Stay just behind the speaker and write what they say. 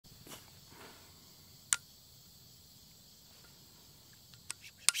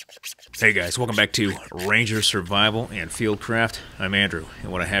Hey guys, welcome back to Ranger Survival and Fieldcraft. I'm Andrew,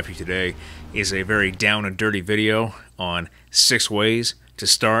 and what I have for you today is a very down and dirty video on 6 ways to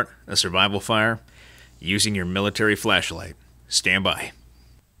start a survival fire using your military flashlight. Stand by.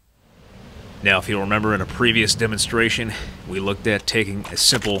 Now, if you'll remember in a previous demonstration, we looked at taking a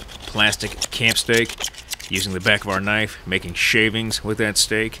simple plastic camp stake, using the back of our knife, making shavings with that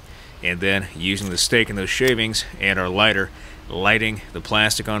stake, and then using the stake and those shavings and our lighter, lighting the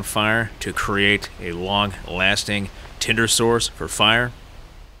plastic on fire to create a long-lasting tinder source for fire.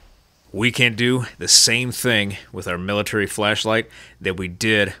 We can do the same thing with our military flashlight that we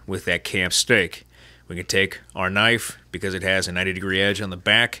did with that camp stake. We can take our knife, because it has a 90-degree edge on the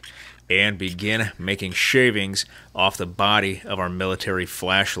back, and begin making shavings off the body of our military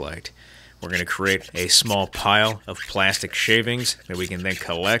flashlight. We're going to create a small pile of plastic shavings that we can then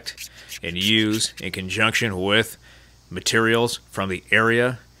collect and use in conjunction with materials from the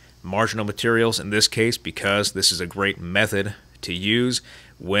area, marginal materials in this case, because this is a great method to use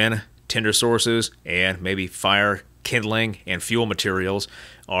when tinder sources and maybe fire kindling and fuel materials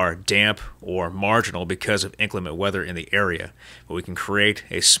are damp or marginal because of inclement weather in the area. But we can create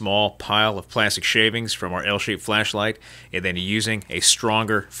a small pile of plastic shavings from our L-shaped flashlight, and then using a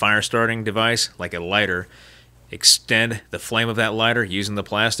stronger fire starting device like a lighter, extend the flame of that lighter using the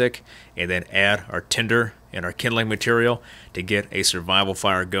plastic, and then add our tinder and our kindling material to get a survival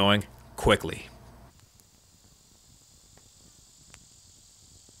fire going quickly.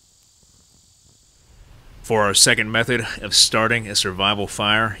 For our second method of starting a survival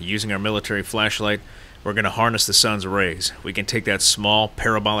fire using our military flashlight, we're going to harness the sun's rays. We can take that small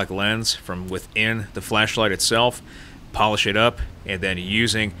parabolic lens from within the flashlight itself, polish it up, and then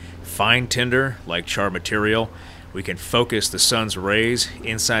using fine tinder like charred material, we can focus the sun's rays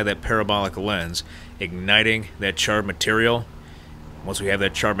inside that parabolic lens, igniting that charred material. Once we have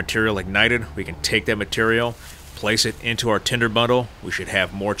that charred material ignited, we can take that material, place it into our tinder bundle. We should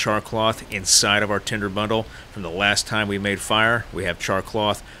have more char cloth inside of our tinder bundle from the last time we made fire. We have char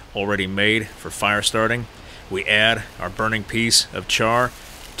cloth already made for fire starting. We add our burning piece of char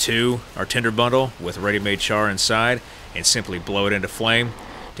to our tinder bundle with ready-made char inside and simply blow it into flame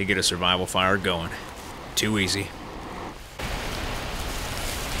to get a survival fire going. Too easy.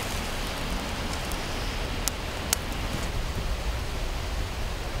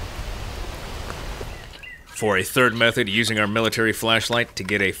 For a third method, using our military flashlight to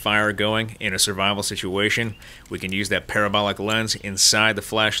get a fire going in a survival situation, we can use that parabolic lens inside the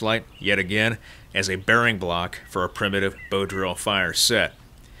flashlight, yet again, as a bearing block for a primitive bow drill fire set.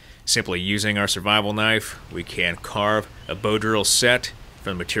 Simply using our survival knife, we can carve a bow drill set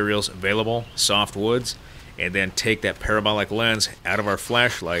from materials available, soft woods, and then take that parabolic lens out of our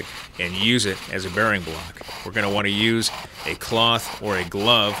flashlight and use it as a bearing block. We're going to want to use a cloth or a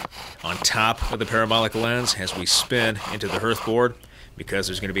glove on top of the parabolic lens as we spin into the hearth board, because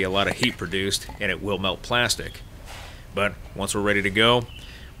there's going to be a lot of heat produced and it will melt plastic. But once we're ready to go,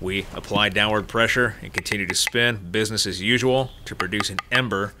 we apply downward pressure and continue to spin business as usual to produce an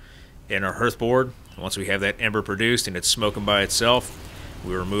ember in our hearth board. Once we have that ember produced and it's smoking by itself,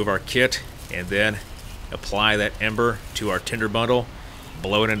 we remove our kit and then apply that ember to our tinder bundle,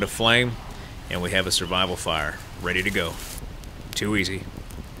 blow it into flame, and we have a survival fire ready to go. Too easy.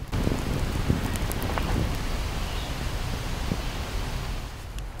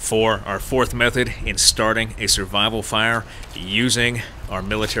 For our fourth method in starting a survival fire using our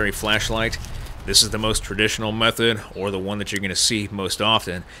military flashlight, this is the most traditional method, or the one that you're going to see most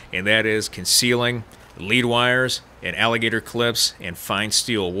often, and that is concealing lead wires and alligator clips and fine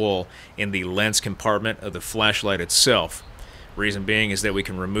steel wool in the lens compartment of the flashlight itself. Reason being is that we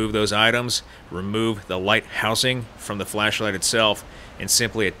can remove those items, remove the light housing from the flashlight itself, and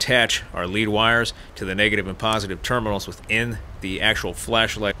simply attach our lead wires to the negative and positive terminals within the actual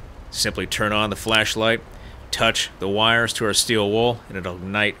flashlight. Simply turn on the flashlight, touch the wires to our steel wool, and it'll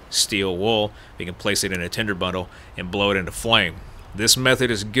ignite steel wool. We can place it in a tinder bundle and blow it into flame. This method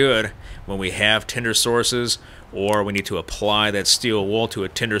is good when we have tinder sources, or we need to apply that steel wool to a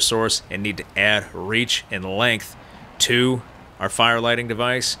tinder source and need to add reach and length to our fire lighting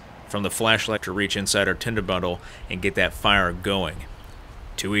device from the flashlight to reach inside our tinder bundle and get that fire going.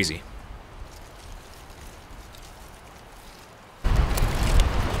 Too easy.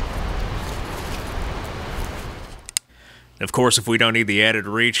 Of course, if we don't need the added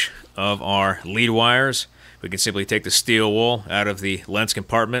reach of our lead wires, we can simply take the steel wool out of the lens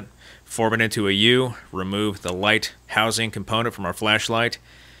compartment, form it into a U, remove the light housing component from our flashlight,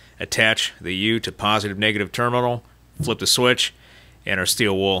 attach the U to positive negative terminal, flip the switch, and our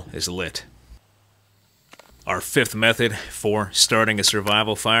steel wool is lit. Our fifth method for starting a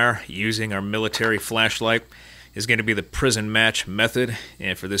survival fire using our military flashlight is going to be the prison match method,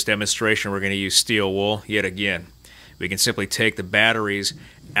 and for this demonstration we're going to use steel wool yet again. We can simply take the batteries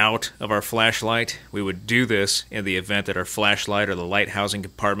out of our flashlight. We would do this in the event that our flashlight or the light housing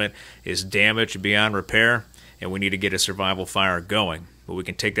compartment is damaged beyond repair and we need to get a survival fire going. But we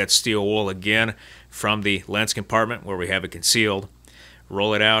can take that steel wool again from the lens compartment where we have it concealed,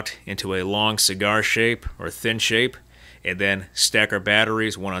 roll it out into a long cigar shape or thin shape, and then stack our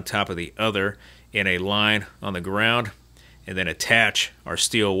batteries one on top of the other in a line on the ground, and then attach our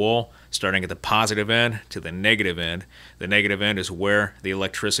steel wool starting at the positive end to the negative end. The negative end is where the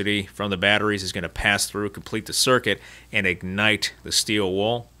electricity from the batteries is going to pass through, complete the circuit, and ignite the steel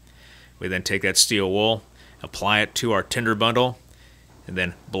wool. We then take that steel wool, apply it to our tinder bundle, and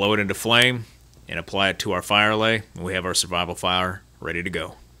then blow it into flame and apply it to our fire lay, and we have our survival fire ready to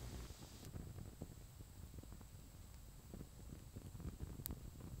go.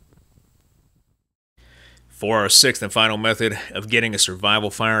 For our sixth and final method of getting a survival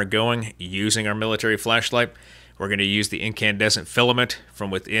fire going using our military flashlight, we're going to use the incandescent filament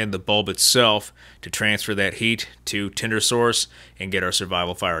from within the bulb itself to transfer that heat to tinder source and get our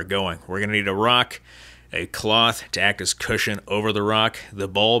survival fire going. We're going to need a rock, a cloth to act as cushion over the rock, the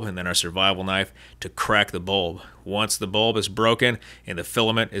bulb, and then our survival knife to crack the bulb. Once the bulb is broken and the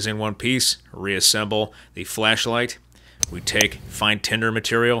filament is in one piece, reassemble the flashlight. We take fine tinder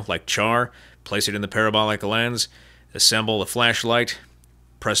material like char, place it in the parabolic lens, assemble the flashlight,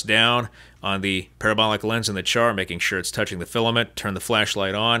 press down on the parabolic lens and the char, making sure it's touching the filament, turn the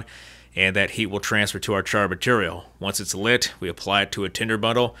flashlight on, and that heat will transfer to our char material. Once it's lit, we apply it to a tinder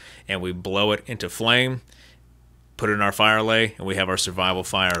bundle and we blow it into flame, put it in our fire lay, and we have our survival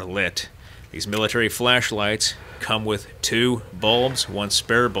fire lit. These military flashlights come with 2 bulbs, 1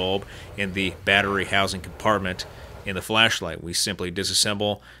 spare bulb in the battery housing compartment in the flashlight. We simply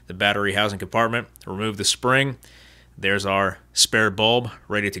disassemble the battery housing compartment, remove the spring. There's our spare bulb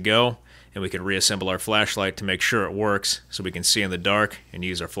ready to go, and we can reassemble our flashlight to make sure it works so we can see in the dark and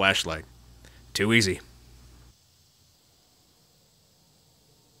use our flashlight. Too easy.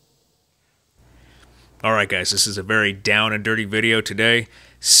 Alright guys, this is a very down and dirty video today.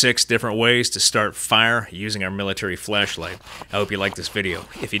 6 different ways to start fire using our military flashlight. I hope you liked this video.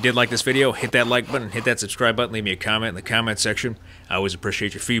 If you did like this video, hit that like button, hit that subscribe button, leave me a comment in the comment section. I always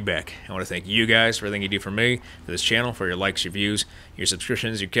appreciate your feedback. I want to thank you guys for everything you do for me, for this channel, for your likes, your views, your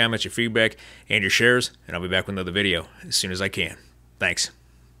subscriptions, your comments, your feedback, and your shares, and I'll be back with another video as soon as I can. Thanks.